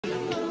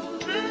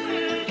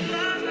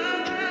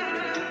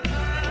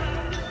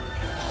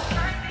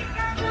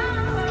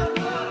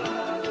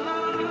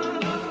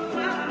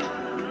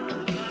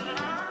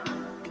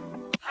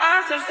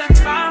touch that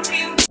spot for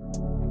you.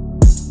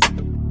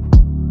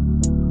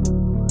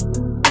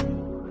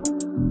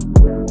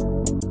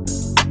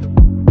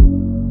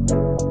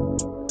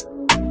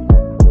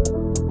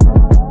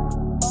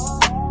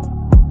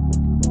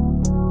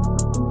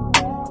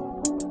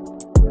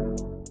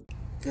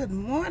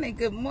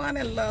 Good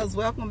morning, loves.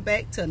 Welcome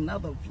back to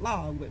another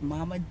vlog with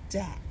Mama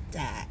Dot.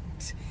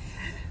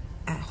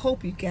 I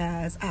hope you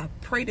guys, I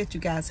pray that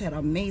you guys had an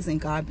amazing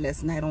God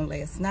bless night on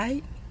last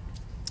night.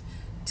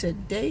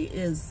 Today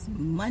is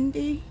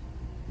Monday,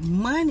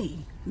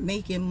 Money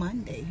Making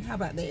Monday. How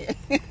about that?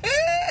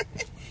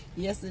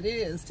 Yes, it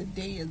is.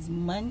 Today is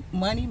Money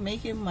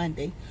Making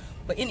Monday.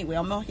 But anyway,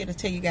 I'm not here to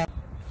tell you guys.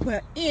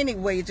 Well,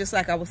 anyway, just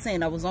like I was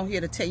saying, I was on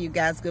here to tell you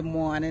guys good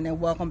morning and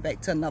welcome back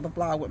to another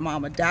vlog with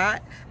Mama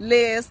Dot.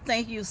 Liz,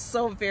 thank you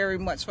so very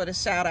much for the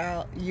shout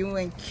out. You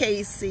and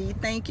Casey,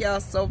 thank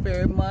y'all so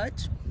very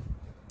much.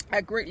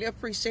 I greatly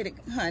appreciate it,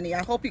 honey.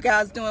 I hope you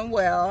guys doing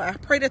well. I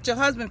pray that your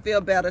husband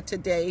feel better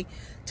today.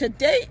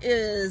 Today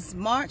is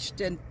March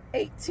the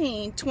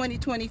 18th,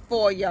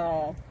 2024,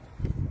 y'all.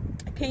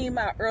 I came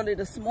out early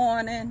this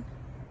morning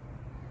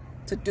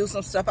to do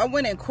some stuff. I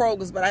went in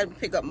Kroger's, but I didn't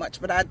pick up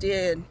much, but I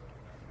did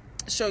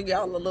show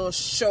y'all a little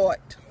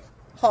short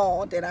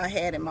haul that I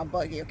had in my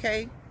buggy.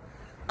 Okay,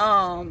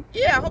 yeah,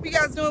 I hope you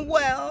guys doing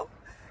well,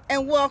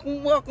 and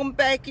welcome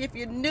back if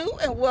you're new,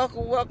 and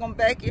welcome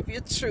back if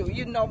you're true.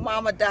 You know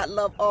Mama Dot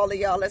love all of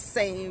y'all the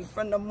same,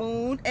 from the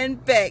moon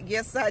and back.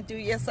 Yes I do,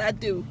 yes I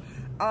do.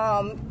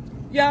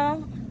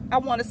 Y'all, I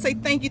want to say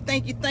thank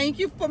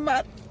you for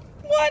my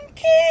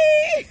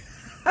 1K.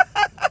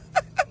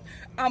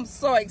 I'm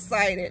so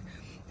excited,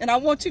 and I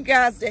want you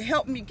guys to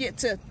help me get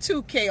to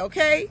 2K.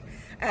 Okay,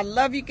 I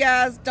love you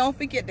guys. Don't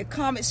forget to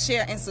comment,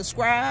 share, and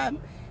subscribe.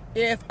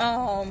 If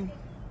my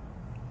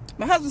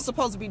husband's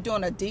supposed to be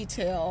doing a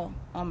detail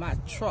on my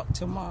truck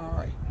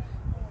tomorrow,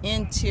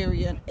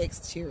 interior and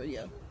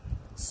exterior,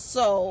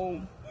 so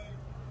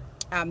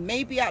I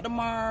may be out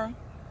tomorrow,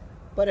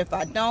 but if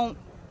I don't,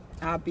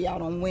 I'll be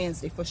out on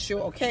Wednesday for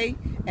sure. Okay,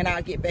 and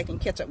I'll get back and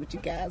catch up with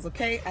you guys.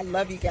 Okay, I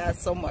love you guys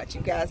so much.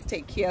 You guys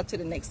take care. Till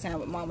the next time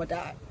with Mama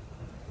Dot.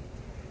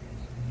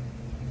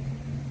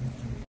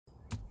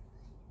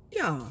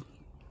 Y'all,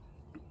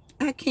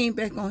 I came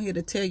back on here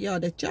to tell y'all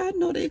that y'all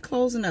know they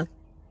closing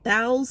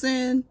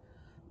 1,000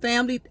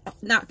 family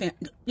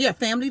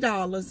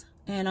dollars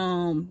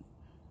and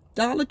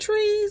Dollar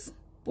Trees.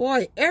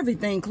 Boy,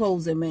 everything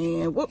closing,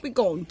 man. What we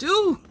gonna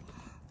do?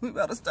 We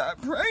better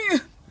start praying.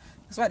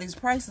 That's why these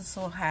prices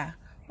so high.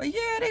 But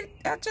yeah,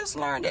 I just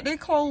learned that they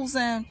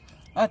closing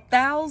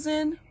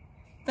 1,000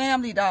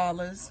 family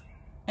dollars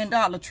and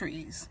Dollar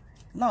Trees.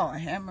 Lord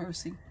have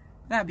mercy.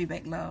 I'll be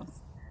back, loves.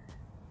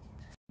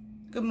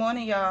 Good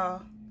morning,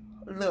 y'all.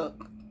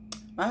 Look,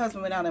 my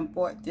husband went out and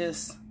bought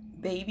this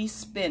baby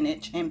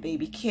spinach and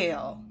baby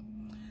kale.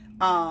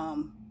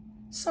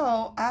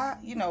 So I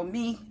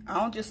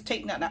don't just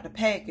take nothing out the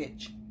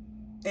package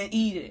and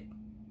eat it.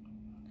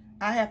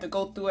 I have to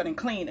go through it and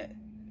clean it.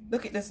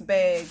 Look at this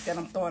bag that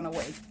I'm throwing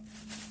away.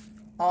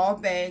 All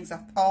bags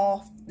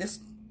of this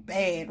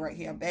bag right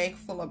here, a bag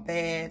full of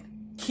bad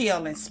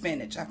kale and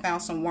spinach. I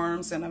found some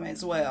worms in them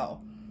as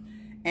well.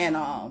 And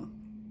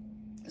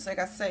it's like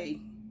I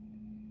say,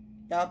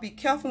 y'all be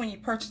careful when you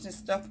purchase this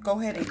stuff. Go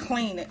ahead and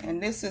clean it.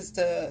 And this is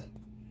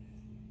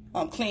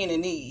I'm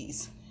cleaning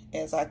these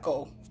as I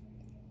go.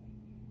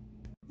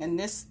 And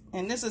this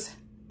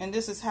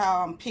is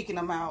how I'm picking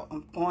them out.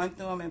 I'm going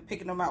through them and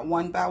picking them out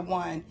one by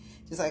one.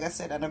 Just like I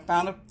said, I done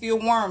found a few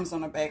worms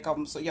on the back of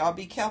them. So y'all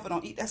be careful.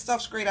 Don't eat that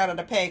stuff straight out of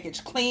the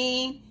package.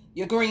 Clean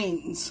your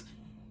greens.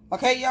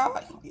 Okay, y'all?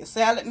 Your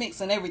salad mix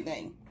and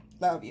everything.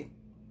 Love you.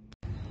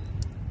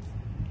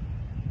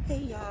 Hey,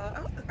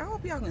 y'all. I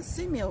hope y'all can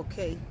see me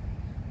okay.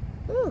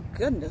 Oh,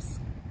 goodness.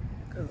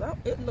 Because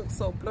it looks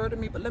so blurred to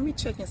me. But let me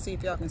check and see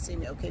if y'all can see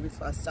me okay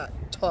before I start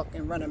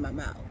talking, running my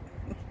mouth.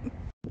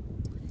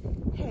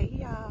 Hey,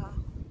 y'all.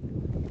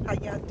 How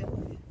y'all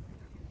doing?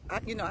 I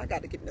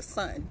got to get in the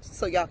sun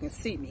so y'all can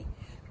see me.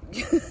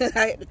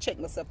 I had to check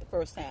myself the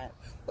first time.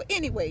 But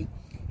anyway,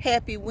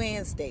 happy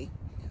Wednesday.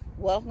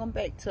 Welcome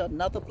back to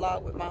another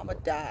vlog with Mama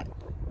Dot.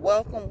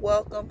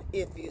 Welcome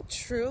if you're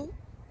true.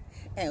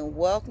 And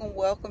welcome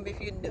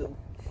if you're new.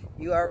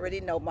 You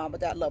already know Mama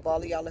Dot love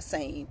all of y'all the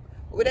same.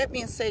 With that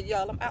being said,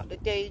 y'all, I'm out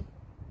today.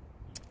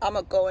 I'm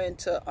going to go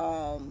into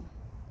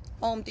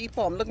Home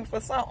Depot. I'm looking for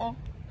something.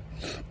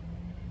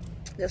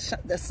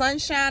 The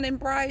sun's shining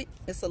bright.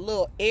 It's a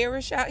little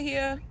airish out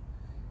here.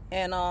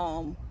 And,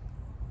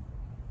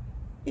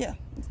 yeah,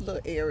 it's a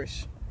little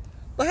airish.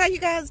 But how you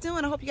guys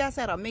doing? I hope you guys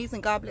had an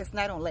amazing God bless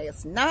night on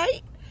last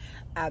night.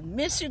 I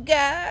miss you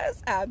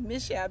guys. I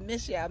miss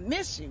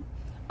you.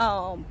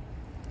 Oh,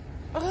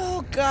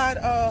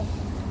 God,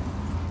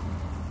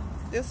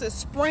 this is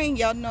spring,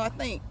 y'all know. I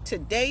think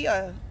today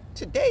I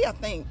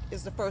think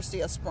is the first day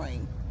of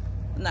spring.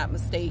 If I'm not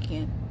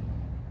mistaken.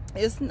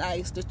 It's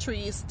nice. The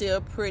tree is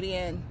still pretty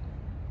and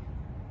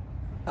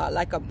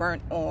like a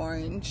burnt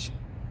orange.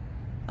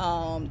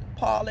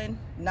 Pollen,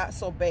 not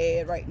so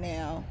bad right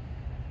now.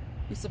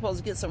 We're supposed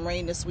to get some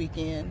rain this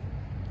weekend.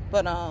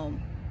 But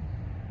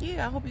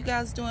yeah, I hope you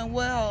guys doing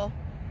well.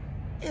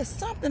 It's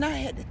something I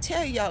had to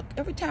tell y'all.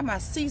 Every time I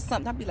see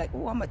something, I'll be like,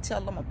 oh, I'm gonna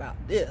tell them about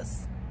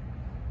this.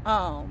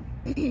 But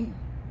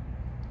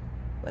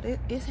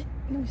let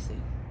me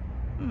see.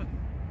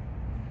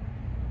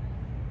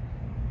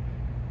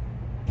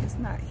 It's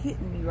not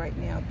hitting me right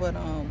now, but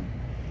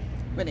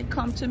when it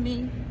comes to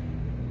me,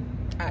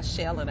 I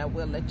shall, and I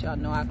will let y'all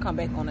know. I'll come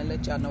back on and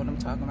let y'all know what I'm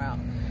talking about.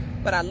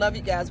 But I love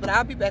you guys. But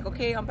I'll be back,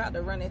 okay? I'm about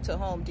to run into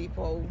Home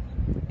Depot.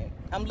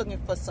 I'm looking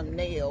for some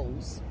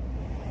nails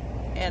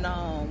and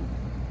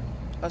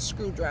a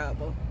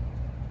screwdriver.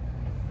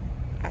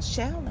 I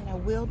shall, and I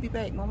will be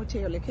back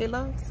momentarily, okay,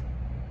 loves?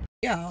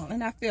 Y'all,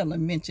 and I failed to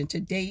mention,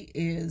 today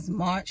is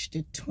March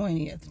the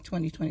 20th,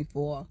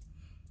 2024.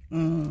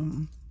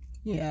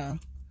 Yeah.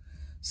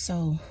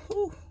 So,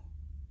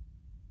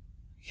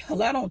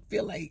 y'all, I don't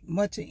feel like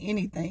much of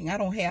anything. I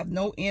don't have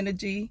no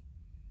energy.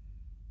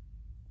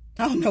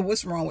 I don't know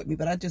what's wrong with me,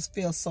 but I just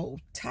feel so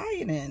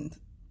tired and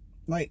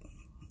like,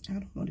 I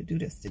don't want to do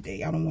this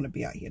today. I don't want to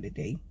be out here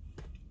today.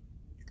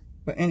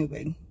 But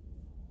anyway,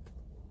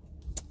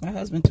 my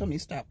husband told me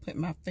to stop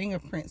putting my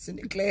fingerprints in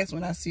the glass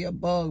when I see a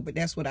bug, but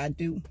that's what I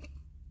do.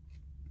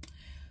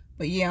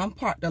 But yeah, I'm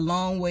parked a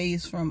long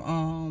ways from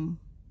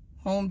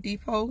Home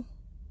Depot.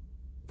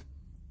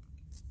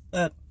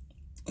 But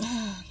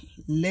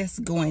let's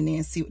go in there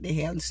and see what they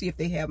have. Let's see if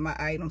they have my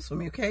items for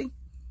me, okay?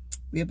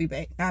 We'll be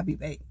back. I'll be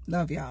back.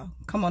 Love y'all.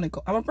 Come on and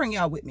go. I'm gonna bring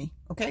y'all with me,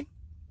 okay?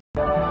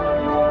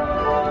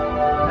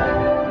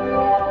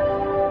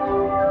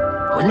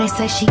 When they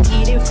say she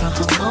get it from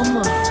her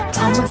mama,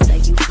 I'ma say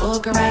you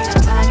fuck her right.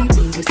 Body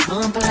do this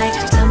one polite.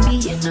 Tell me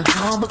in the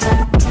hall,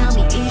 tell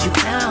me is you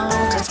down?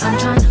 Cause I'm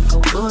trying to go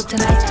up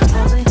tonight.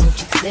 All the hope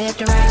you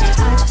slept right.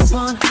 I just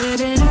wanna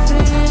live in a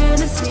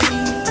fantasy.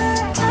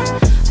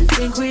 I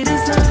think we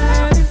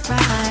deserve it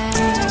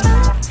right.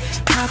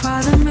 Top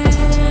of the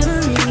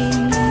memories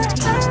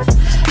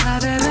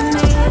I've ever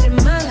made in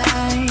my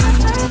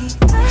life.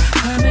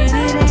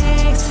 Permanent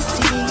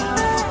ecstasy.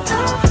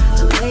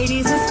 The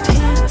ladies is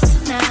pimps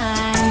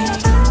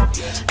tonight.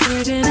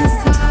 Living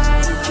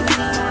inside a dream.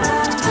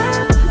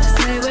 I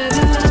say where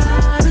the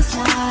love is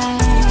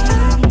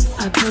life.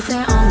 I put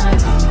that on my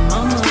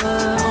mama,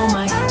 on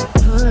my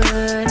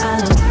hood. I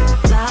look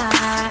fly,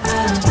 I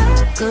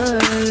look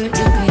good. You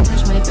can't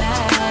touch my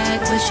back,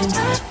 but you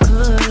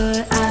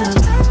could. I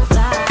look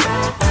fly,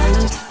 I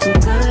look too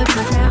good.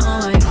 Put that on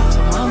my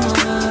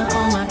mama,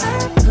 on my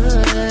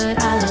hood. I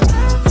look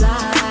fly,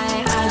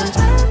 I look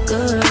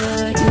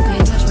good. You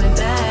can't touch my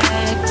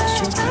back, but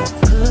you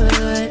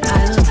could. I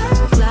look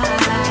fly,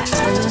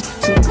 I look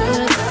too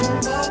good.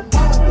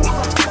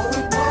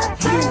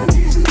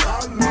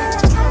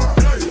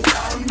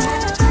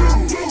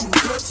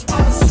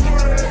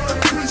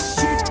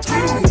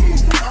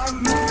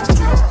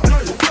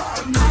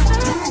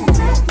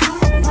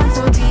 I'm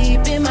so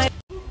deep in my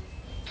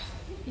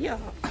Yeah.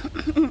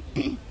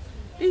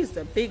 These are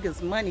the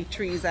biggest money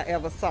trees I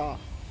ever saw.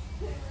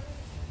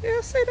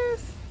 You see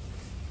this?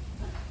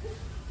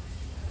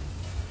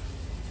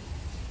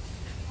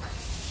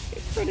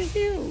 It's pretty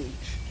huge.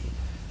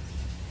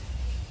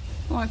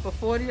 Going for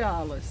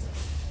 $40.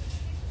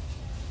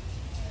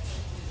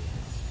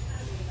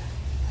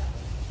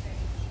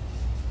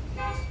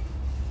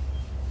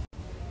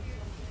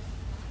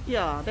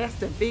 Yeah, that's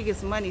the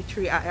biggest money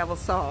tree I ever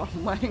saw.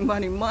 Money,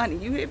 money, money.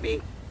 You hear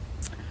me?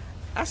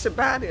 I should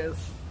buy this.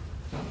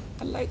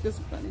 I like this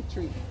money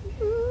tree.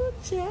 Ooh,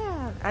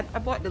 child. I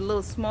bought the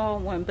little small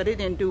one, but it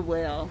didn't do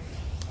well.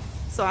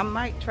 So I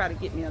might try to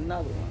get me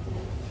another one.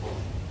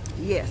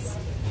 Yes,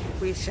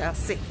 we shall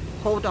see.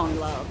 Hold on,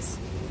 loves.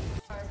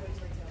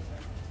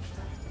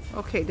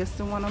 Okay, this is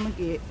the one I'm gonna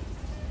get.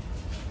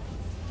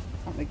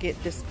 I'm gonna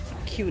get this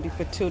cutie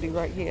patootie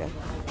right here.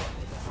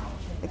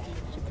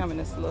 She come in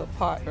this little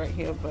pot right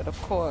here, but of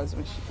course,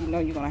 when she, you know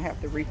you're gonna have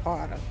to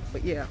repot her.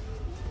 But yeah,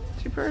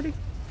 she pretty.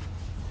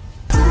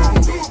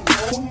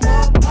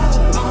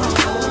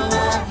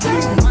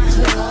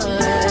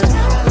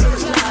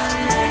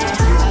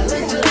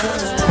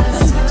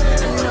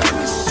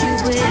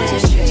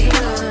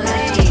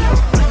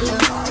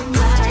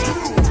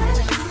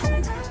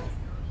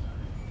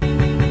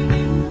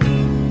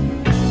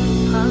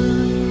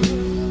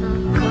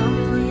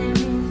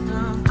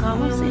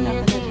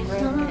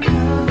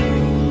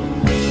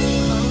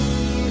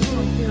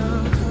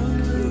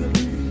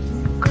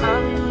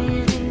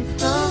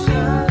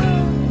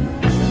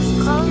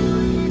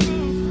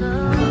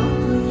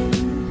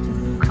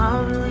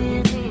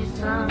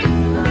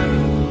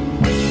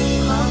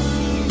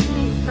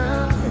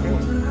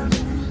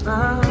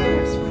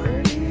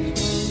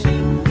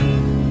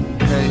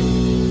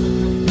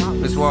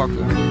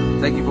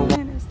 Thank you for What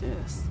is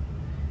this?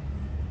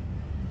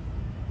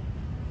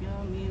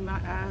 Y'all, me and my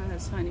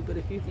eyes, honey, but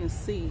if you can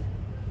see.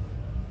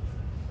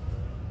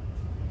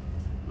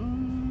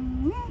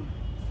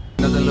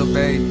 another little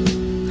baby.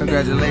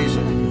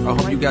 Congratulations. I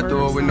hope you got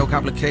through it with no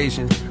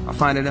complications. I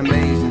find it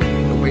amazing.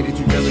 way that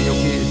you juggle your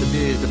kids, the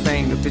biz, the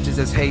fame, the bitches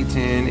that's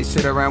hating. They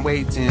sit around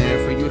waiting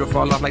for you to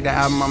fall off like the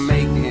album I'm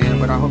making.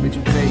 But I hope that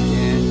you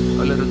taking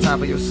a little time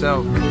for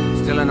yourself.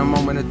 Still in a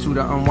moment or two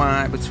to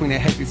unwind between the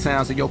hectic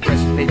sounds of your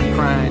precious baby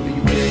crying. Do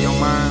you clear your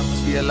mind?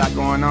 Must be a lot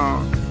going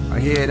on. I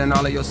hear it in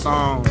all of your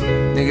songs.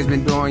 Niggas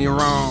been doing you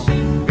wrong.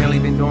 Barely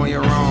been doing you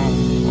wrong.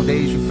 On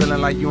days you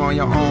feeling like you on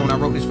your own. I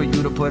wrote this for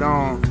you to put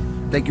on.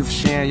 Thank you for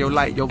sharing your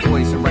light, your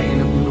voice, and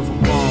writing a beautiful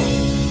poem.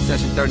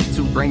 Session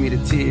 32 bring me to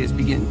tears.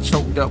 Be getting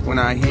choked up when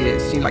I hear it.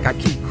 Seem like I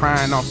keep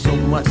crying off so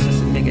much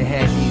since a nigga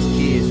had these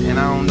kids. And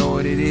I don't know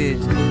what it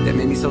is that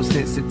made me so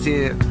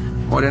sensitive.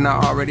 More than I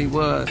already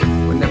was.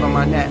 But never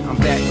mind that, I'm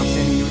back. I'm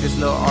sending you this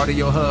little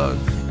audio hug.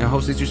 And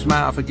hopes that you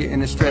smile, forgetting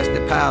the stress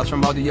that piles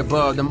from all the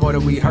above. The more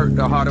that we hurt,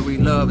 the harder we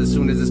love. As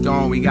soon as it's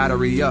gone, we gotta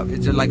re-up.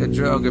 It's just like a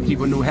drug. If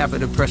people knew half of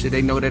the pressure,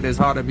 they know that it's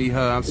hard to be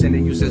her. I'm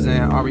sending you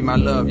SZA and Ari, my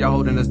love. Y'all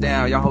holding us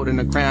down, y'all holding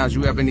the crowns.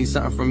 You ever need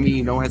something from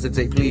me, don't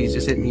hesitate, please.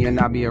 Just hit me and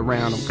I'll be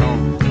around. I'm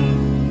gone.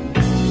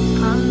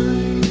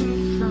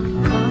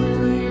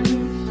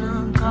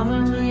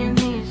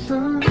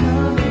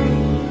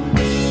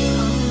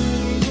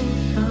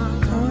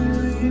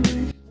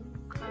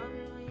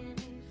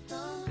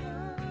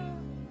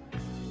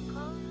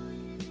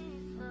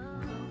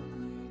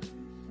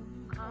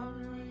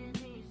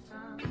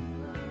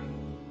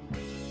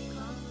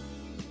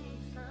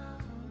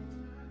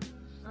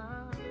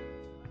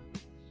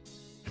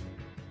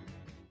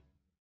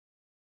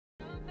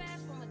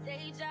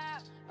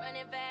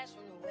 Running fast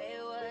from the way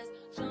it was,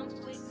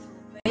 jump quick to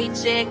a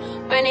paycheck,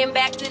 running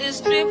back to the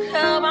strip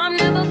club. I'm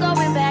never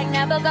going back,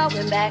 never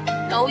going back.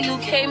 No, you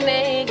can't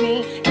make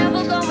me.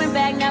 Never going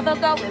back, never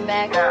going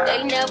back.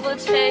 They never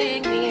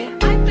take me.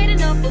 I've been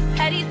enough of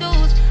petty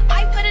dudes.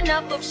 I've had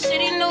enough of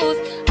shitty news.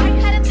 I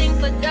had a thing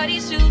for dirty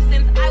shoes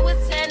since I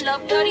was 10.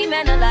 Love dirty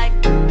men alike.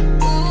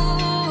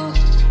 Ooh,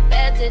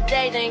 better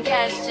today than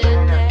cash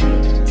today.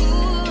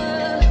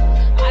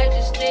 Ooh, I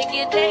just take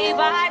it day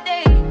by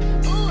day.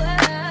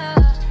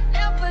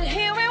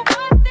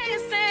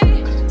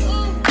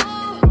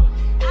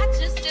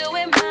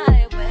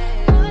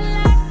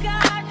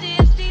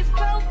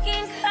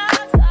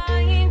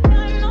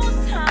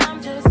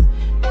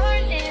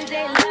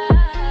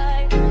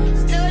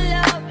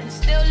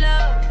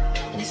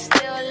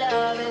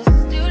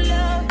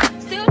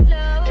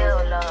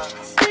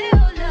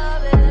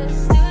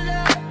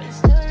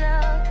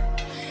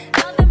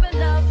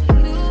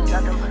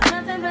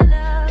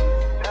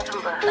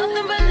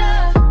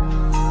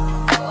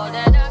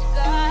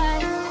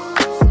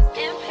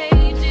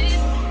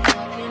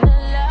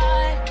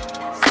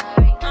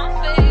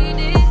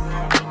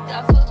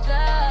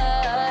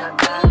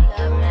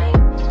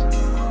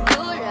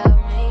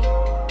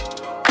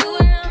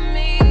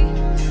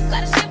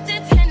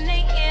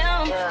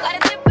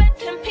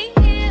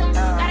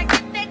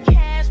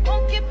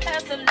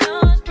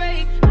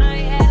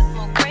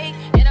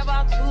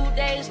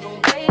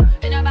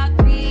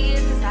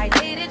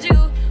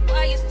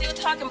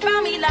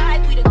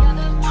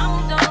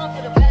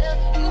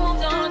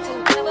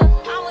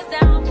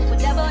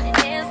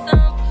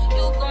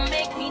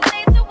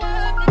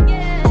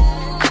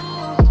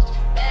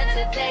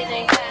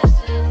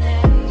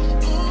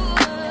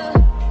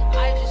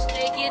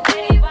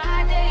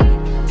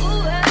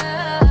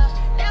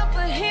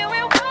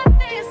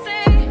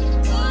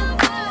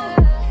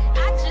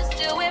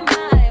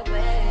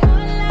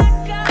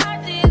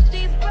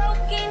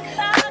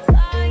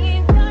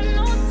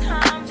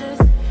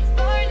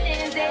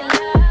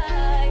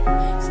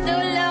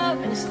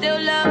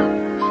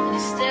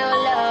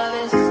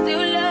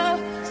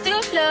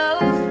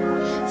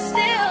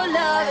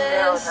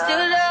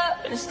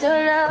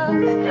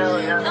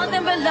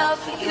 Nothing but love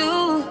for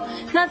you.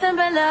 Nothing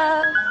but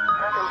love.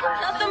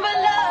 Nothing but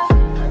love.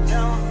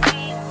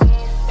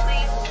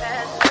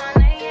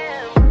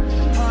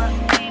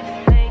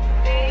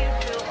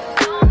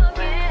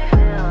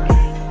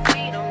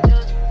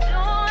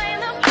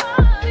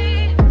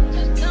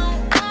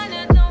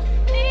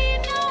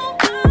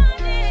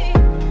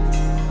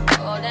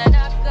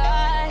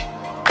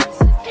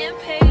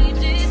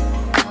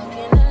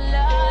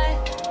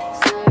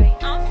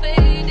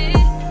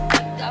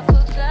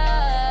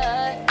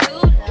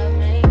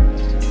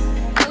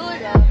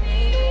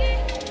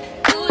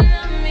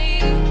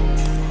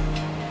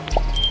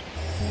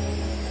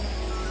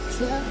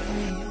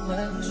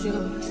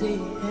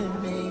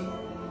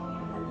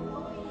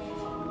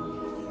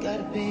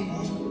 Gotta be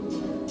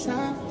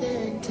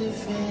something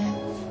different.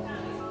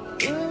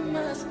 You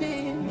must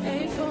be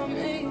made for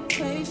me.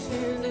 Patience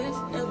is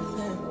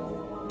everything.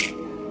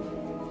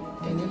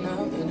 In and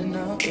out, in and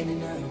out, in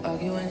and out.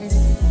 Arguing,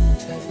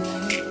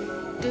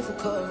 trifling,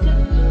 difficult.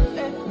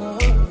 Let go.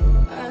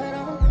 I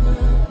don't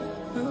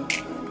know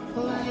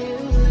why you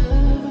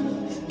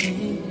love me.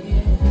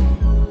 Yeah.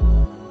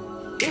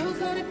 You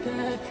got it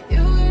bad. You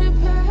got it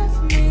bad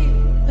for me,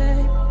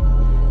 babe.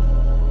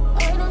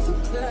 I don't so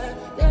glad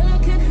that I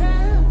can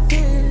have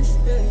this,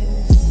 babe.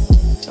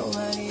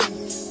 Nobody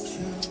else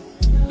true.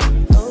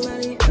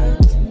 Nobody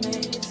else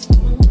made it.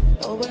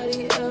 Nobody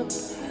else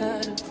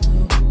had a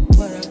clue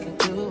what I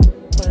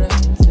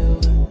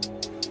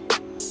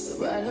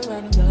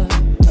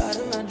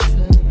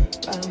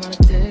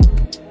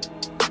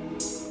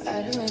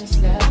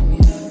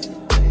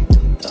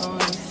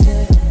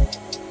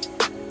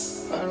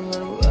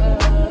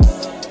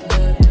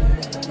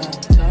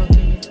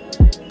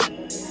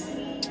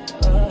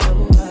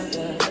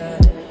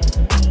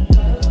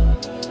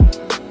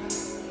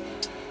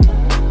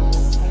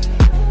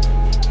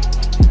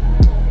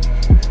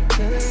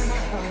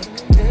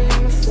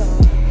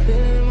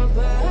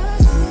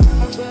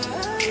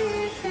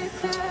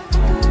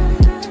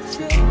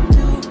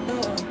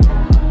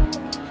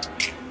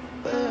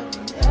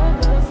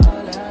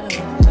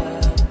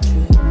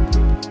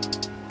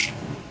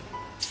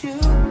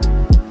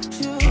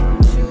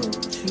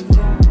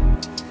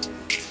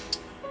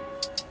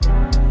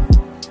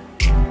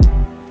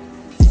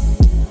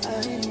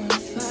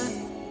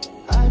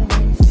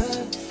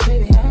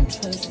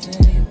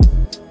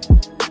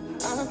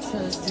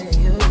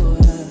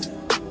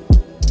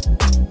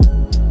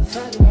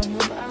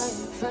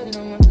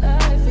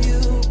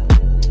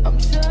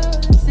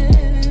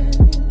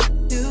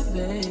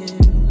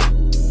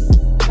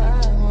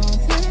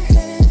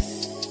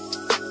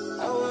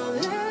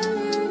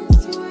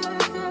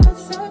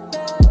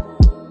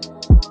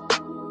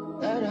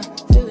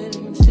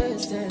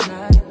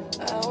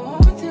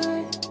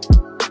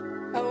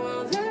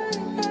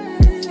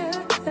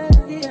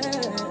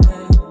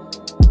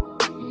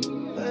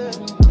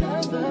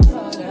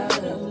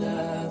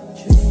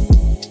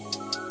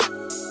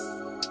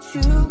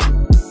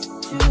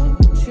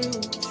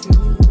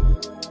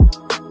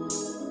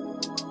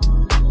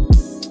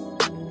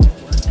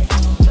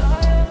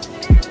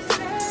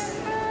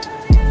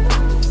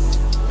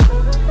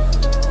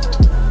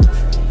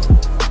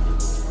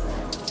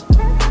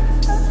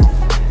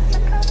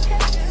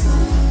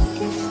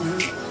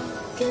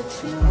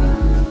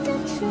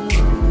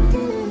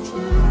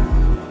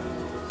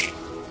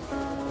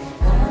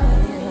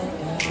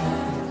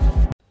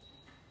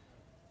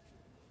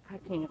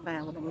can't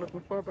find what I'm looking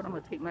for, but I'm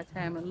gonna take my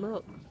time and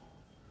look.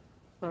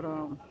 But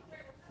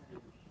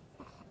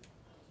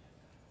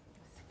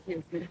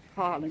excuse me,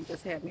 Harlan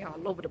just had me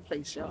all over the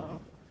place,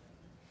 y'all.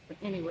 But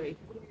anyway,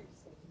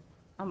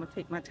 I'm gonna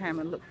take my time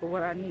and look for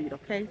what I need,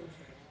 okay?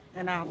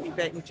 And I'll be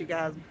back with you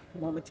guys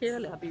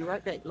momentarily. I'll be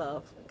right back,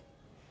 love.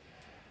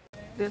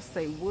 This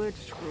say wood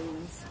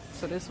screws,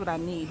 so this is what I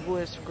need,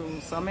 wood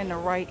screws. So I'm in the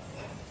right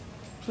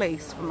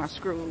place for my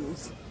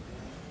screws,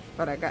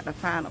 but I got to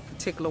find a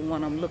particular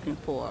one I'm looking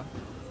for.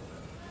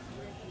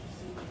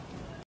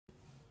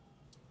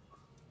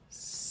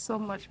 So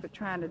much for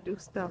trying to do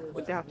stuff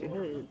without your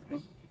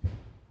husband.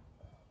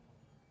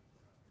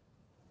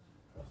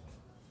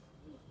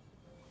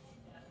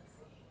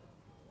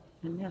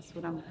 And that's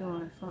what I'm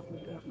doing, something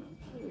without my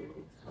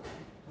husband.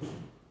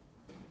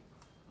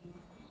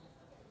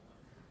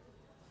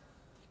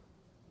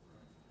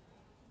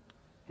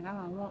 And I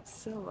don't want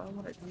silver, I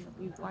want it to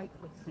be white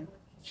with him.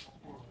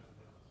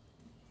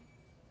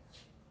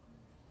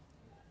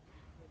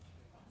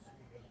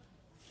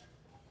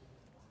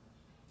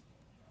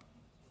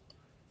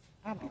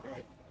 I'll be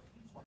back.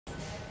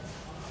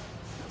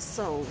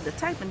 So the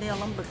type of nail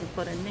I'm looking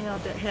for, the nail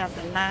that have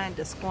the line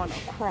that's going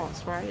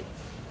across, right?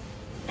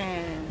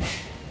 And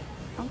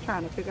I'm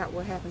trying to figure out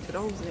what happened to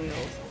those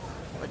nails.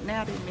 But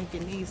now they're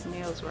making these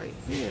nails right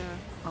here.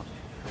 Oh.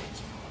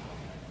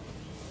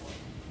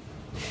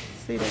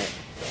 See that?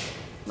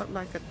 Look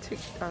like a tick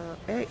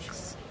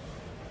X.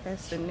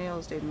 That's the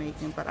nails they're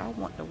making. But I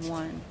want the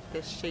one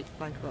that's shaped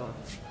like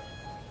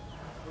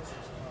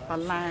a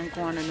line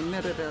going in the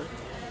middle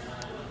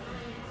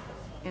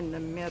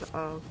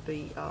of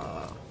the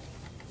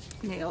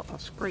nail, a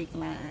straight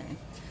line.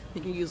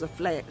 You can use a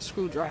flat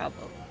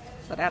screwdriver,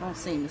 but I don't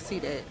seem to see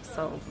that.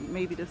 So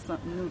maybe there's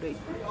something new they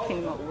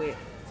came up with.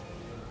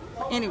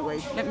 But anyway,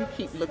 let me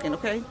keep looking,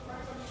 okay?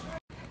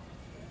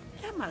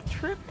 Am I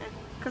tripping?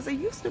 Because they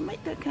used to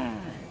make that kind.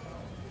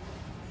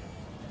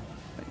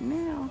 But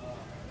now,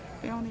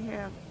 they only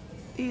have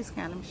these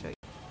kind. Let me show you.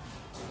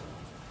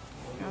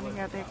 They only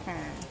have that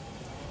kind.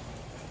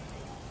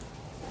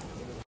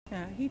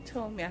 Now, he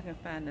told me I can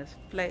find this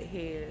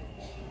flathead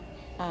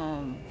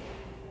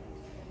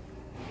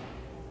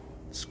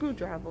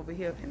screwdriver over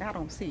here, and I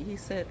don't see. He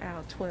said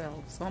aisle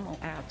 12, so I'm on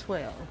aisle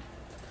 12.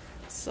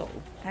 So,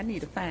 I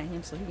need to find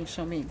him so he can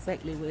show me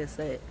exactly where it's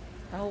at.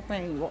 I hope I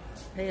ain't walk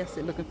past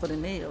it looking for the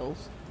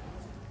nails.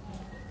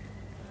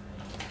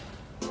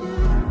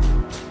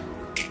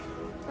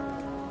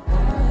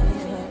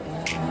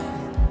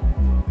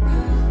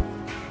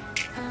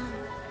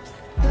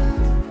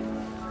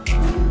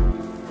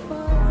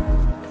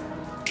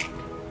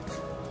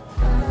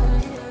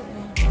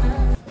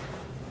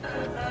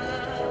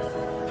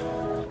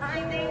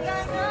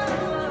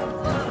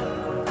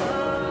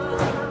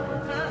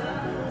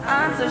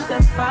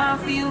 That's fine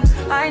for you.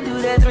 I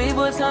do that 3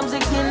 4 times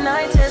again.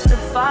 I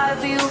testify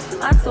for you.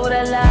 I told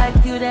I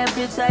like you, that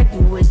bitch. I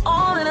do it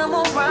all, and I'm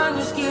around.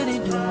 You're scared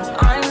to do.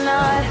 I'm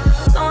not.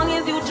 As long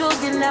as you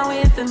joking now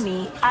here for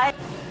me.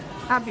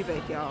 I'll be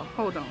back, y'all.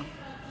 Hold on.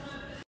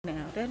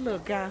 Now that little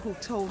guy who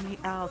told me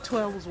aisle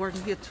 12 was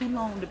working here too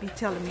long to be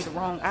telling me the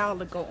wrong aisle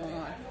to go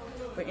on.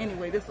 But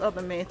anyway, this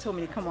other man told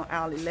me to come on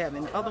aisle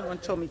 11. The other one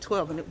told me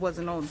 12, and it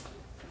wasn't on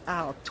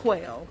aisle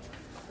 12.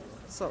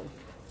 So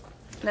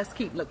let's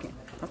keep looking.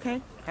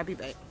 Okay, I'll be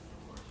back.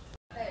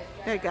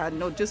 That guy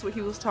know just what he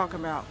was talking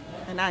about,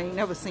 and I ain't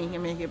never seen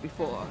him in here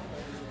before.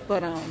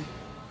 But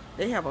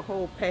they have a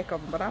whole pack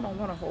of them, but I don't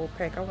want a whole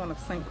pack. I want a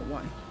single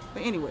one.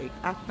 But anyway,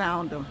 I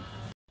found them.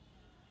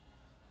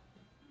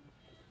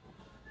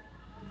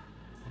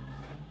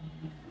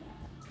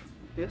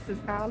 This is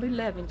aisle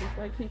 11, just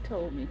like he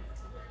told me.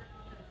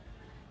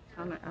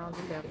 I'm at aisle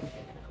 11.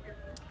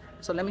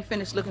 So let me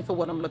finish looking for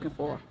what I'm looking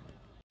for.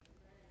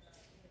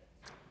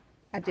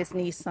 I just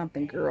need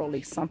something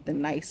girly,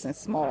 something nice and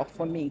small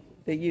for me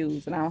to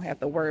use, and I don't have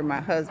to worry my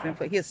husband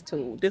for his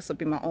tool. This will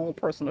be my own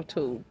personal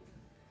tool.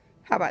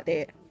 How about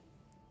that?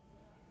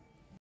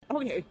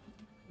 Okay,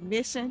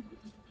 mission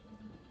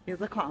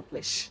is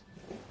accomplished.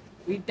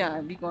 We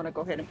done. We're gonna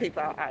go ahead and pay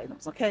for our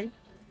items, okay?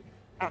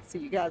 I'll see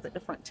you guys at the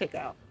front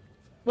checkout.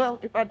 Well,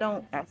 if I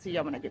don't, I'll see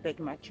y'all when I get back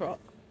in my truck,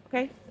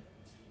 okay?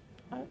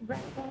 All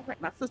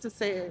right. My sister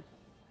said,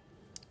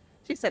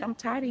 she said, I'm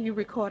tired of you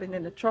recording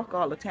in the truck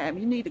all the time.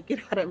 You need to get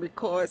out and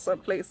record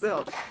someplace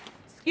else.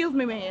 Excuse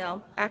me,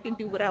 ma'am. I can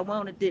do what I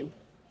want to do.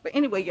 But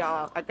anyway,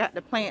 y'all, I got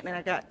the plant and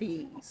I got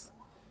these.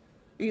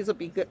 These will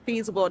be good,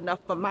 feasible enough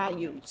for my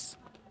use.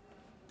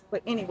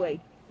 But anyway,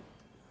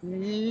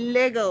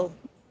 Lego.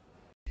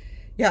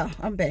 Yeah,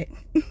 I'm back.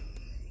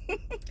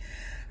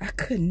 I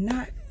could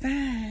not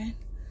find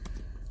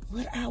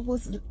what I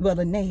was, well,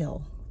 a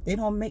nail. They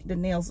don't make the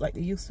nails like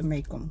they used to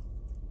make them.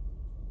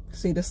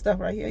 See this stuff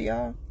right here,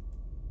 y'all?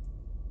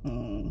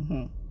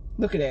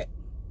 Look at that.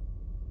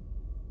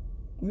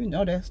 You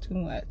know that's too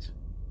much.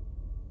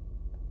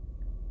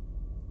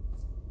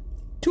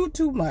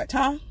 Too much,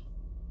 huh?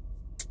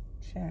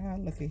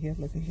 Child, look at here,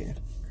 look at here.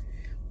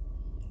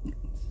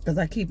 Because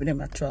I keep it in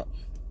my truck.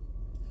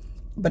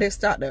 But it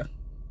start to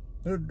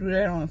It'll do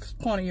that on the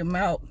corner of your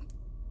mouth.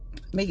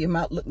 Make your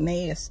mouth look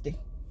nasty.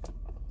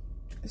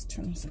 Let's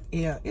turn on some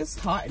air. It's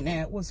hot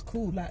now. It was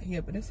cool out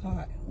here, but it's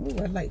hot. Ooh,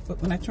 I like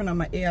when I turn on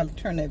my air, I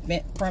turn that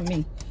vent from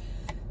me.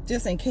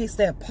 Just in case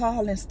that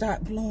pollen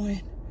start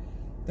blowing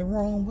the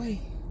wrong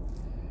way.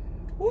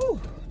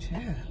 Ooh,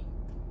 child.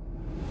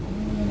 I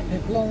don't want it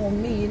to blow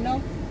on me, you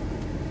know?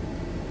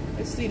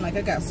 It seems like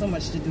I got so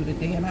much to do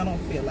today and I don't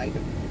feel like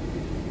it.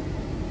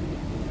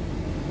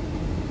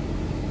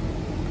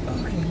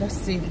 Okay, let's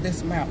see if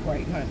this mouth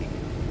right, honey.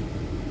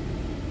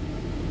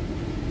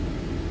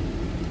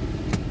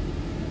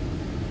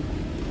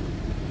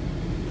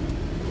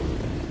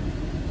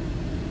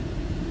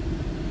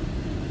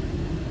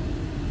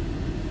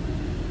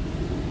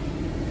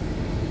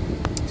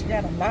 She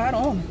got a lot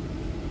on it.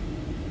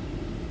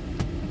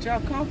 But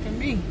y'all come for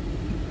me.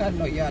 I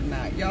know y'all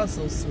not. Y'all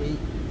so sweet.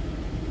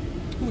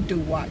 Who do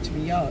watch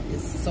me? Y'all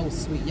is so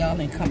sweet.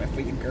 Y'all ain't coming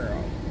for your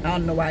girl. I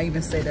don't know why I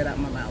even say that out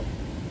my mouth.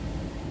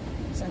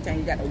 Sometimes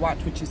you got to watch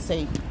what you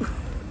say.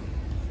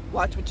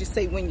 Watch what you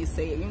say when you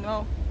say it, you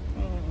know?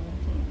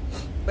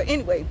 But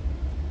anyway,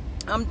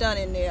 I'm done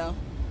in there.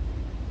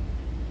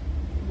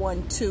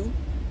 1, 2.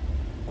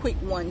 Quick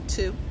 1,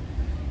 2.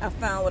 I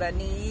found what I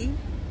need.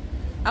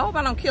 I hope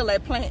I don't kill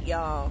that plant,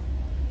 y'all.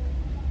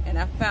 And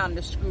I found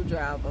the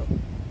screwdriver.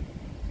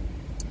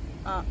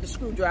 The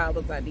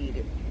screwdrivers I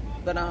needed.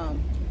 But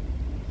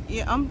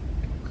yeah, I'm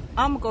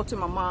gonna go to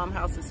my mom's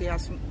house and see how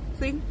she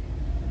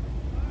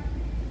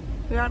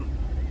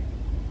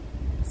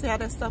see how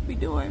that stuff be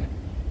doing.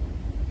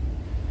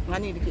 I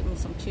need to get me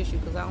some tissue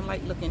because I don't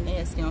like looking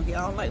nasty on here.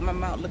 I don't like my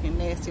mouth looking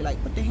nasty.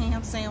 Like, put the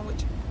ham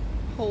sandwich.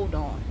 Hold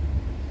on.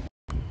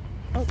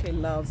 Okay,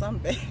 loves, I'm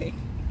back.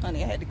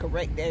 Honey, I had to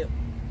correct that.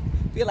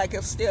 Feel like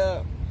it's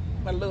still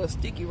a little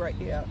sticky right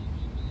there.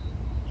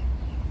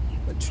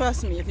 But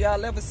trust me, if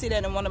y'all ever see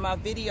that in one of my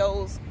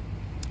videos,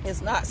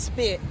 it's not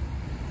spit.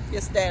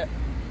 It's the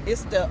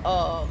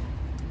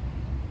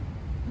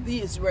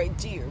this right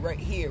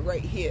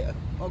here,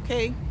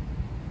 okay?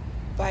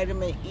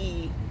 Vitamin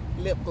E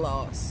lip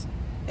gloss.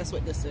 That's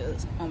what this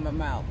is on my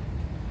mouth.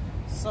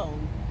 So,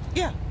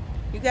 yeah.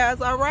 You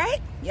guys all right?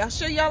 Y'all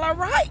sure y'all all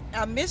right?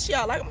 I miss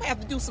y'all. I'm gonna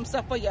have to do some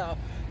stuff for y'all.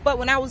 But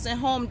when I was in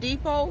Home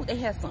Depot, they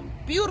had some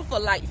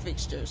beautiful light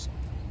fixtures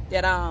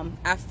that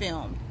I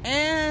filmed.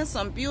 And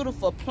some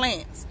beautiful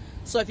plants.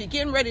 So if you're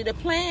getting ready to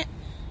plant,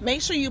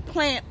 make sure you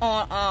plant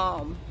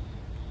on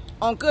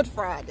Good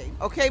Friday,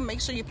 okay?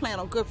 Make sure you plant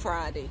on Good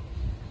Friday.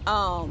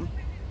 And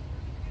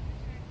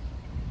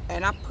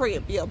I pray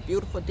it be a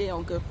beautiful day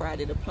on Good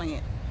Friday to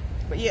plant.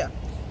 But yeah,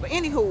 but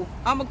anywho,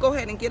 I'm gonna go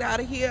ahead and get out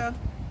of here.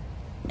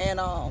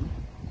 And oh,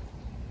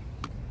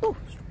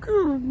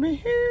 excuse me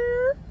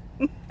here.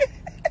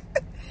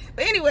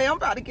 But anyway, I'm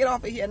about to get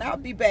off of here and I'll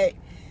be back.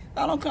 If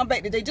I don't come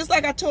back today, just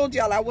like I told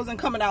y'all, I wasn't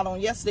coming out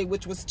on yesterday,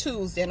 which was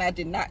Tuesday, and I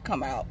did not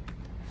come out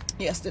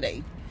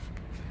yesterday.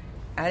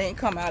 I didn't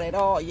come out at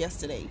all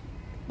yesterday.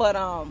 But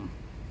I'm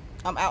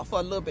out for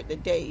a little bit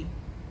today.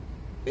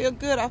 Feel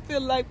good. I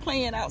feel like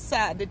playing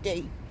outside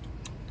today.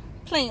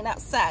 Playing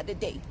outside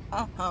today.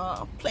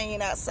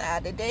 Playing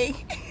outside today.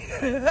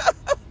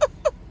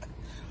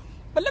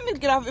 But let me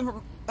get off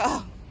and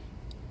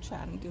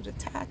try to do the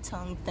tie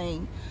tongue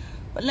thing.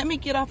 But let me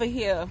get off of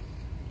here.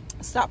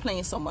 Stop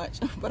playing so much.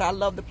 But I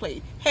love to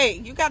play. Hey,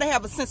 you got to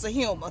have a sense of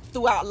humor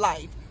throughout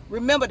life.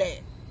 Remember that.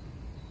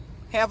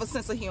 Have a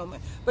sense of humor.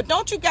 But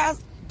don't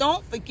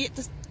forget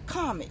to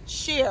comment,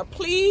 share.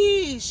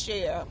 Please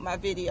share my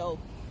video.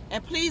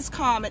 And please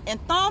comment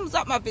and thumbs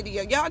up my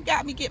video. Y'all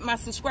got me getting my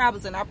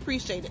subscribers and I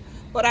appreciate it.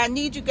 But I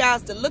need you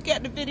guys to look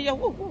at the video.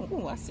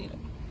 Ooh, I see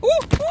them. Ooh.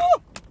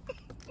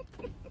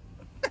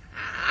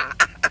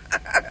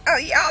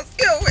 Y'all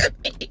still with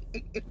me.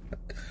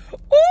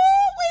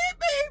 Ooh,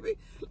 baby.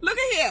 Look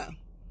at here.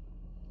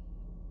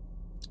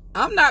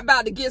 I'm not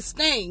about to get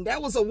stinged.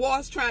 That was a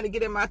wasp trying to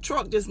get in my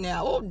truck just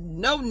now. Oh,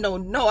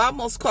 no. I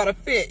almost caught a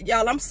fit.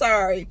 Y'all, I'm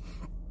sorry.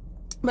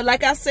 But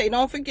like I say,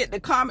 don't forget to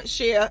comment,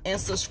 share, and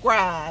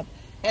subscribe.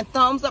 And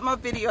thumbs up my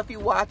video if you're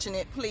watching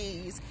it,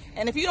 please.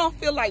 And if you don't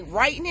feel like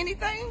writing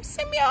anything,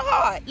 send me a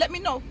heart. Let me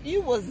know if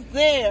you was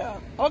there,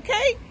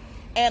 okay?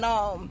 And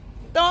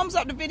thumbs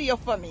up the video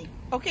for me.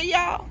 Okay,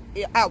 y'all?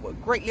 Yeah, I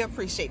would greatly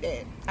appreciate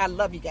that. I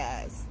love you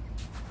guys.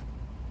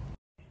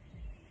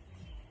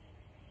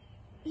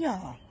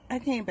 Y'all, I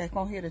came back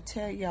on here to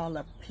tell y'all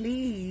to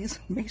please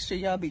make sure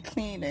y'all be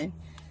cleaning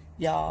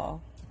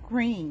y'all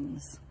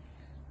greens.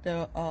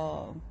 I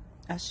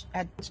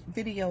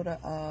videoed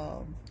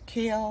the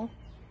kale,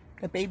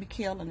 the baby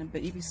kale and the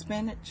baby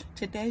spinach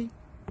today.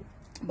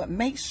 But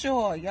make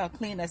sure y'all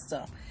clean that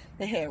stuff.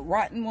 They had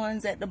rotten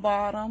ones at the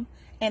bottom,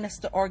 and it's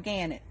the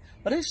organic.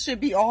 But it should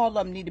be, all of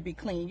them need to be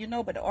clean, you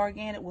know. But the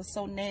organic was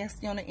so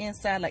nasty on the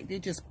inside, like they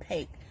just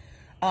packed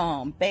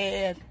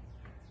bad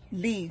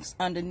leaves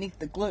underneath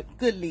the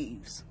good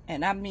leaves.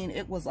 And I mean,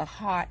 it was a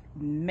hot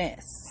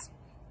mess.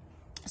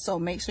 So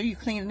make sure you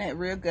clean that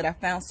real good. I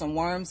found some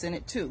worms in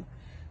it too.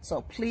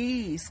 So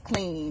please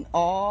clean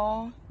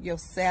all your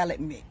salad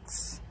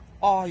mix.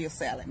 All your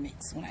salad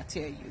mix when I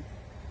tell you.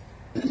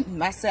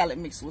 my salad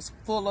mix was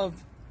full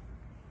of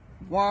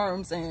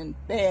worms and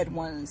bad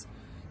ones.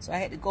 So I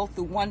had to go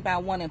through one by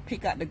one and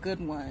pick out the good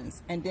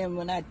ones. And then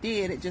when I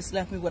did, it just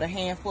left me with a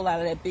handful out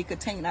of that big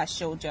container I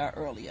showed y'all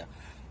earlier.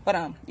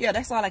 But yeah,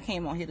 that's all I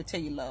came on here to tell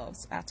you,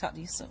 loves. I'll talk to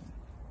you soon.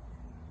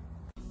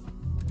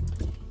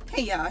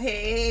 Hey y'all,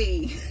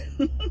 hey.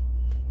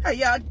 How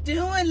y'all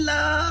doing,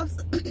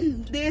 loves?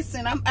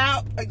 Listen, I'm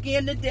out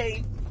again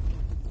today.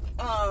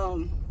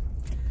 I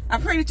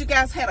pray that you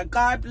guys had a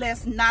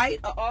God-blessed night,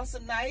 an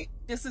awesome night.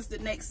 This is the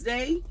next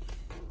day.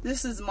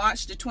 This is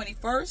March the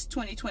 21st,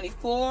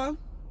 2024.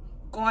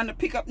 Going to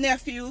pick up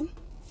nephew.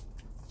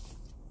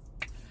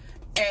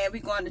 And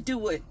we're going to do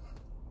what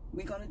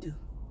we're going to do.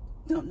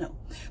 Don't know.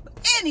 But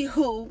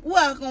anywho,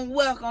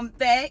 welcome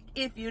back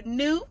if you're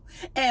new.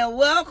 And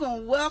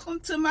welcome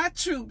to my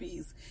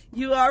Trubies.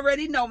 You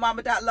already know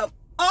Mama Dot love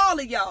all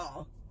of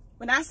y'all.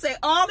 When I say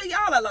all of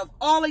y'all, I love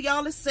all of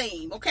y'all the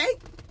same, okay?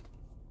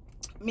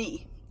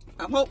 Me.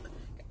 I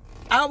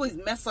always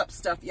mess up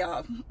stuff,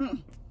 y'all.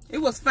 It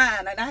was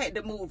fine and I had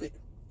to move it.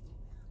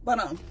 But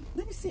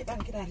let me see if I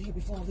can get out of here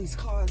before all these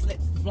cars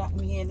block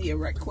me in here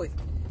right quick.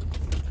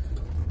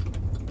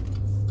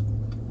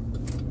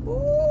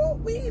 Ooh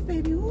wee,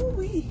 baby, ooh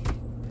wee.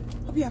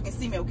 Hope y'all can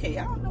see me okay.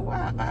 I don't know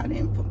why I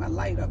didn't put my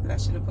light up, but I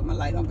should have put my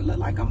light on. But look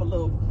like I'm a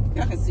little,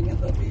 y'all can see me a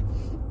little bit.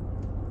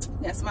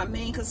 That's my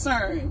main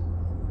concern,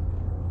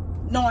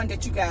 knowing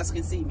that you guys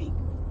can see me.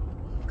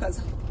 Because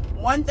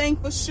one thing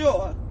for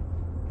sure,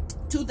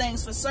 two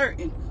things for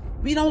certain,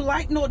 we don't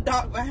like no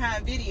dark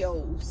behind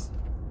videos.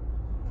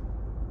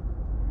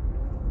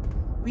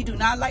 We do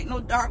not like no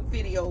dark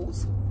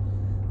videos.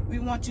 We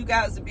want you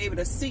guys to be able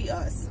to see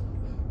us.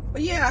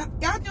 But yeah,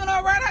 y'all doing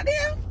all right out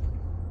there?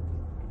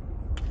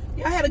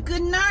 Y'all had a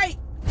good night.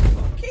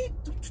 Okay,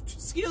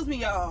 excuse me,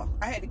 y'all.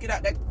 I had to get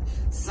out that.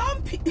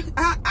 Some people,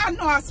 I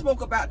know I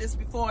spoke about this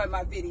before in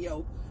my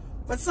video,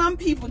 but some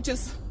people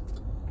just,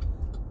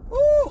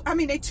 ooh, I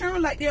mean, they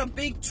turn like they're a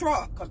big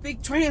truck, a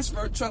big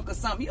transfer truck or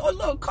something. Your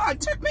little car,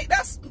 make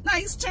that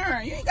nice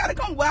turn. You ain't got to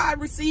come wide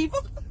receiver.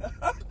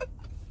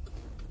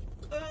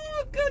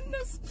 Oh,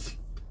 goodness.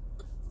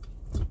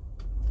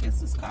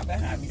 Guess this car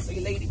behind me. Say,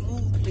 lady,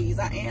 move, please.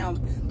 I am,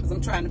 because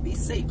I'm trying to be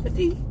safe for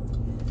thee.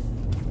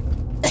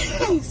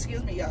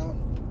 Excuse me, y'all.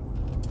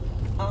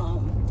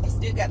 I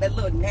still got that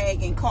little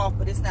nagging cough,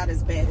 but it's not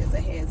as bad as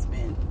it has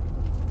been.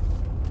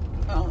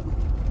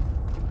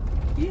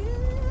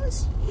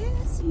 Yes.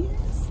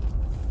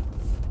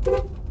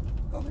 Go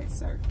ahead,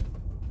 sir.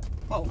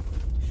 Oh,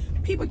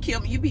 people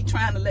kill me. You be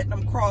trying to let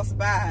them cross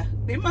by.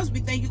 They must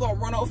be thinking you're gonna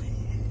run over.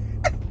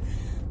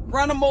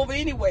 Run him over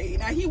anyway.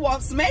 Now he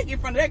walked smack in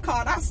front of that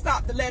car and I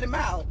stopped to let him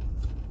out.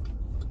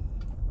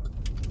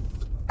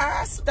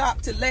 I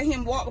stopped to let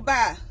him walk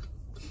by.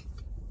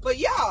 But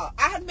y'all,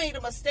 I had made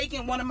a mistake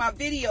in one of my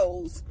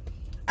videos.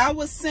 I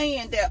was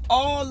saying that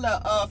all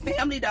the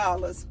Family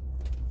Dollars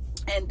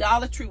and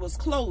Dollar Tree was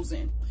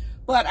closing.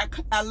 But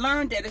I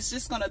learned that it's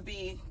just going to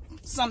be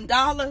some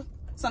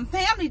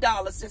Family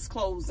Dollars that's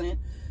closing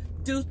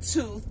due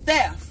to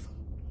theft.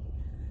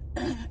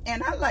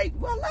 And I like,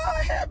 well,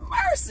 Lord have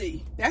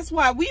mercy. That's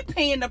why we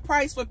paying the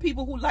price for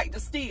people who like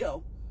to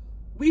steal.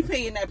 We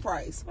paying that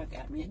price. I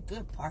got me a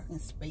good parking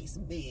space,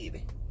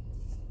 baby.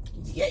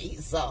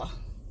 Yes,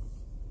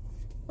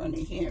 run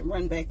in here and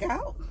run back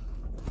out.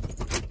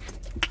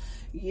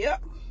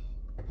 Yep.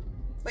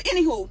 But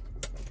anywho,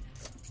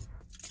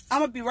 I'm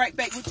gonna be right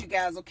back with you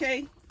guys,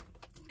 okay?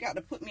 Got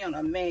to put me on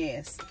a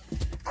mask.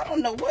 I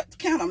don't know what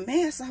kind of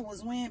mask I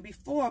was wearing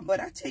before,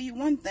 but I tell you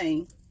one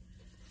thing.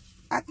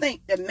 I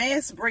think the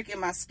mask breaking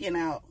my skin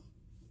out.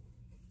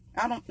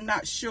 I'm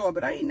not sure,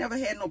 but I ain't never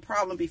had no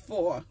problem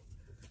before.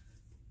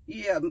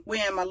 Yeah,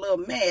 wearing my little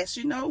mask,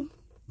 you know.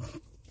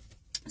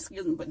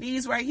 Excuse me, but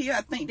these right here,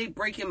 I think they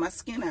breaking my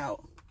skin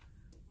out.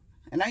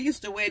 And I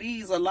used to wear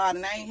these a lot,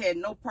 and I ain't had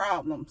no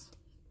problems.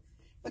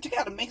 But you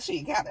got to make sure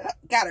you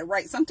got it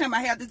right. Sometimes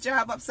I have the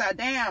job upside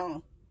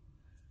down.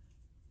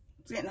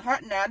 It's getting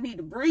hot now. I need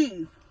to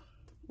breathe.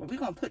 But we're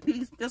going to put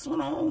this one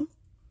on.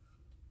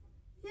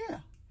 Yeah.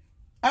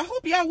 I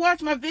hope y'all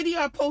watched my video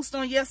I posted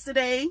on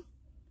yesterday.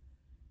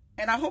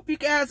 And I hope you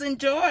guys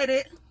enjoyed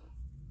it.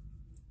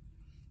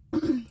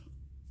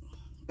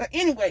 But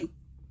anyway,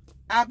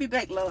 I'll be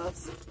back,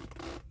 loves.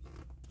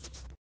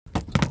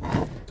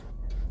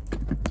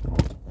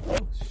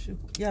 Oh, shoot.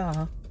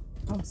 Y'all,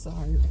 I'm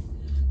sorry.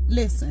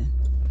 Listen.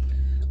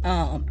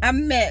 I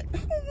met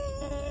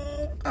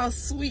a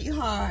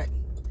sweetheart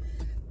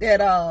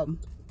that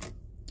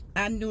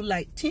I knew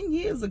like 10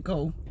 years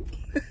ago.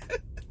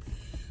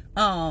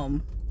 I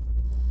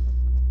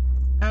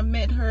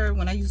met her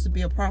when I used to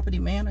be a property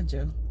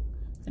manager.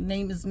 Her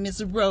name is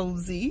Miss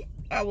Rosie.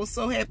 I was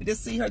so happy to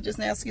see her just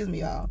now. Excuse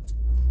me, y'all.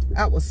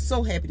 I was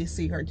so happy to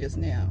see her just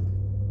now.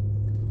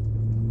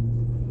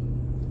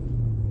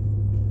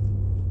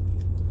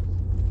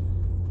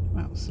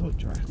 I was so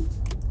dry.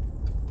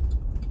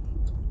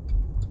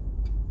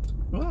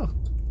 Oh.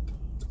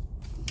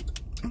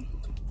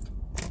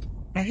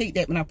 I hate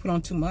that when I put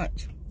on too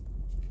much.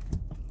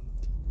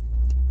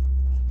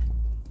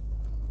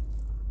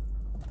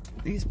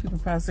 These people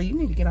probably say, you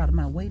need to get out of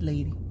my way,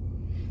 lady.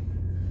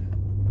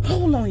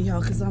 Hold on, y'all,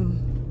 because hold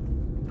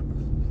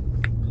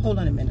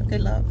on a minute, okay,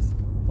 loves?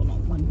 Hold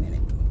on 1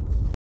 minute.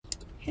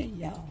 Hey,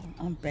 y'all,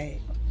 I'm back.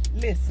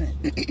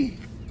 Listen,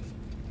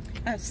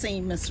 I've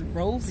seen Miss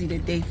Rosie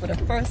today for the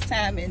first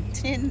time in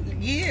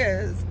 10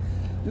 years.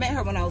 Met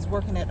her when I was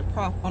working at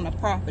on a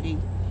property.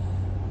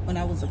 When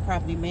I was a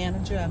property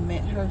manager, I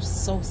met her.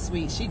 So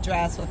sweet. She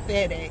drives for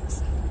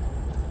FedEx.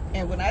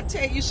 And when I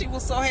tell you she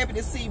was so happy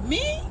to see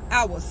me,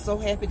 I was so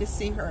happy to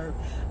see her.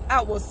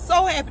 I was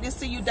so happy to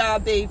see you, doll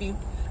baby.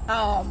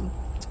 And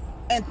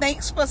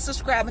thanks for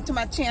subscribing to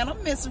my channel,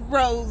 Miss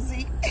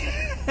Rosie.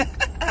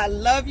 I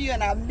love you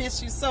and I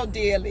miss you so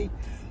dearly.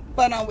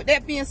 But with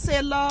that being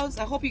said, loves,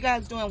 I hope you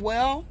guys doing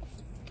well.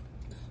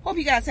 Hope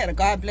you guys had a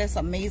God bless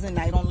amazing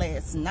night on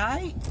last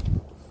night.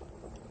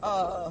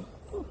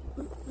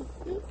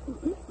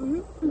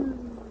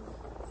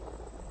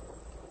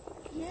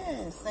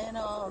 Yes, and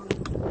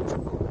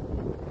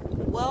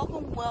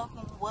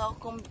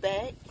welcome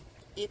back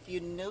if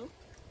you're new,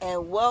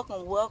 and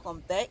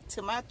welcome back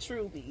to my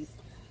Trubies.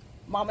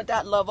 Mama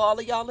Dot love all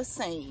of y'all the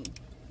same.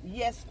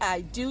 Yes,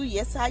 I do.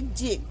 Yes, I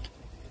do.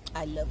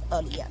 I love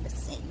all of y'all the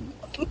same.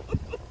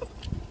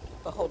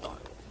 But hold on.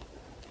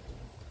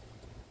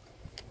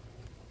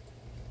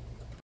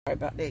 Sorry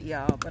about that,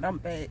 y'all, but I'm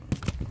back.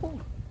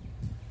 Ooh.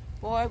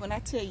 Boy, when I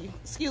tell you,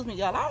 excuse me,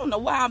 y'all, I don't know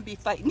why I'm be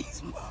fighting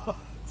these bugs.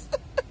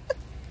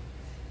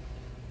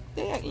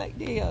 They act like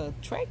they are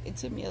attracted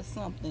to me or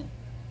something.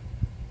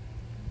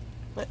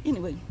 But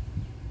anyway,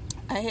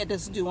 I had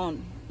this due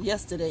on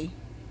yesterday.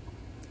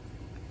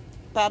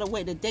 By the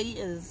way, the date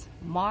is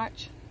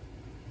March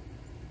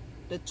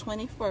the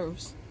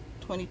 21st,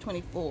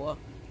 2024.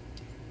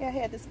 Yeah, I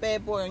had this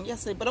bad boy on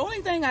yesterday. But the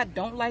only thing I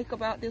don't like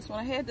about this one,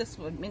 I had this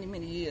for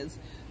many years,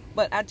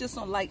 but I just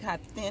don't like how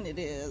thin it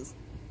is.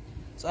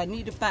 So I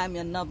need to find me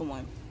another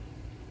one.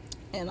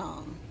 And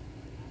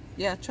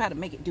yeah, try to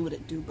make it do what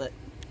it do, but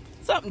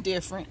something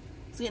different.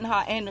 Seeing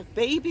how, and the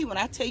baby, when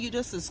I tell you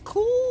this is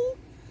cool,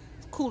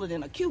 it's cooler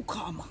than a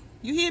cucumber.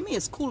 You hear me?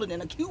 It's cooler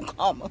than a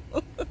cucumber.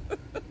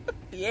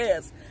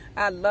 Yes,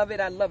 I love it,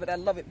 I love it, I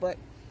love it. But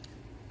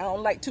I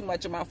don't like too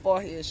much of my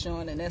forehead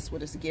showing, and that's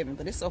what it's giving.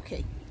 But it's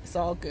okay. It's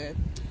all good.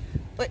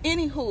 But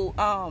anywho,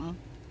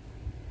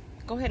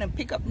 go ahead and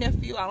pick up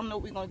nephew. I don't know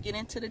what we're gonna get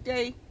into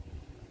today,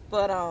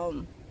 but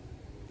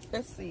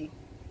let's see.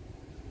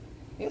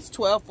 It's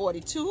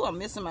 12:42. I'm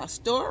missing my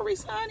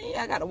stories, honey.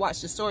 I gotta watch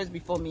the stories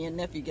before me and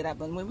nephew get out.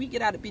 But when we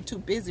get out, it be too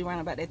busy around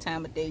about that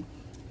time of day.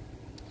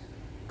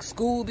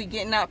 School be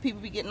getting out, people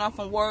be getting off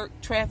from work,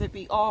 traffic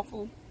be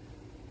awful.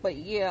 But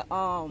yeah,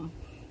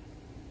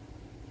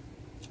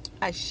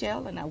 I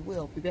shall and I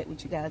will be back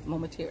with you guys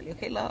momentarily.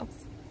 Okay,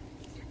 loves?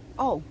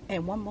 Oh,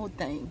 and one more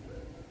thing.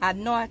 I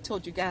know I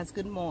told you guys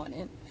good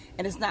morning,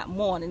 and it's not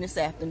morning, it's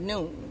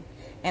afternoon.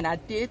 And I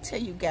did tell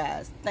you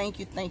guys, thank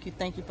you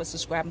for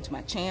subscribing to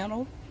my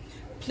channel.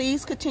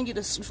 Please continue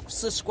to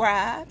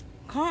subscribe,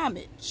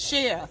 comment,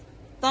 share,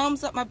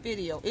 thumbs up my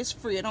video. It's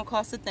free, it don't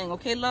cost a thing,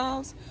 okay,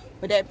 loves?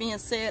 With that being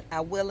said,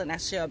 I will and I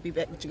shall be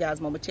back with you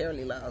guys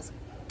momentarily, loves.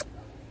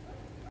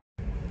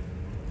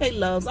 Hey,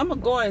 loves, I'm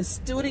gonna go in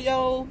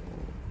Studio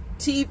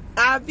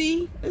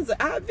IV. Is it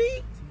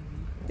IV?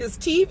 It's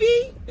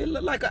TV. It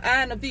look like an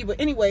I and a V, but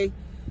anyway,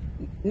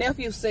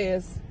 nephew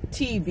says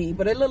TV,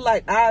 but it look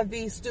like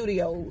IV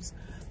Studios.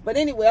 But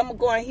anyway, I'm gonna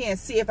go in here and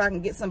see if I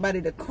can get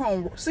somebody to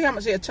see how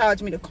much they'll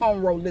charge me to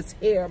roll this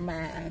hair of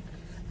mine.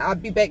 I'll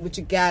be back with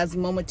you guys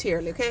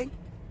momentarily, okay?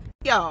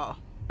 Y'all,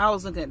 I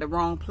was looking at the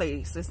wrong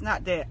place. It's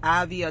not that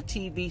IV or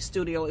TV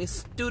Studio. It's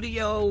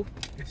Studio.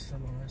 It's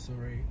Salon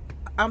Saray.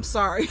 I'm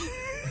sorry.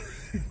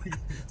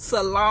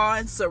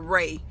 Salon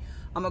Saray.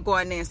 I'm gonna go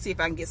in there and see if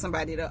I can get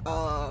somebody to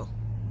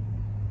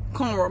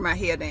roll my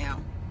hair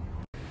down.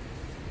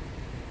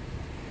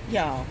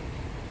 Y'all,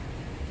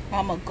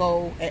 I'm gonna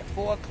go at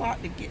 4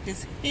 o'clock to get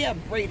this hair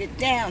braided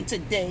down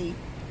today,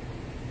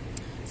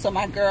 so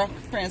my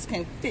girlfriends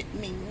can fit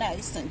me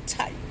nice and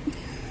tight.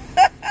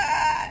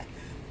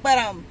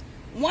 But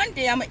one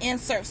day I'm gonna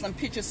insert some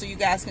pictures so you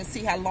guys can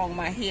see how long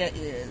my hair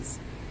is.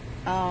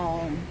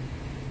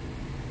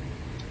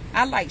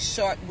 I like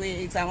short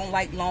wigs. I don't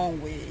like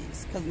long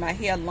wigs because my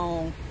hair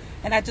long,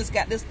 and I just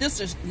got this.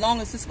 This is as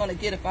long as it's gonna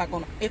get if I'm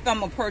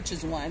gonna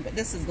purchase one. But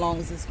this is as long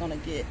as it's gonna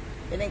get.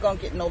 It ain't gonna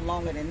get no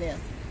longer than this.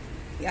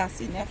 Y'all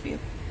see, nephew?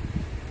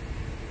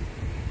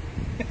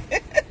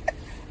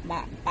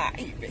 My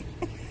baby.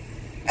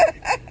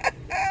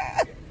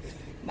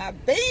 My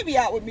baby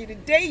out with me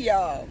today,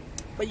 y'all.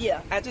 But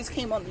yeah, I just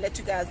came on to let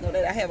you guys know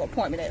that I have an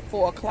appointment at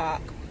 4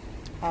 o'clock.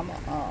 I'm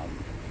gonna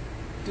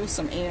do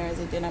some errands,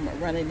 and then I'm gonna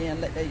run in there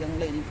and let that young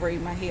lady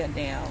braid my hair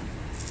down.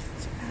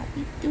 So I'll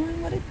be doing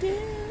what I do.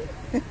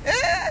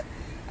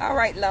 All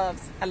right,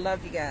 loves. I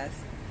love you guys.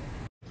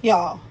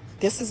 Y'all,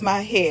 this is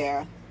my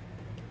hair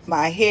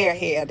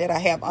that I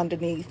have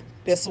underneath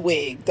this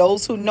wig.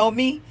 Those who know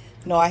me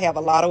know I have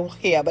a lot of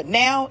hair, but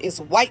now it's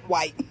white.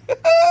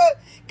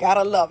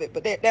 Gotta love it.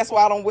 But that's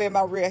why I don't wear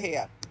my real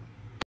hair.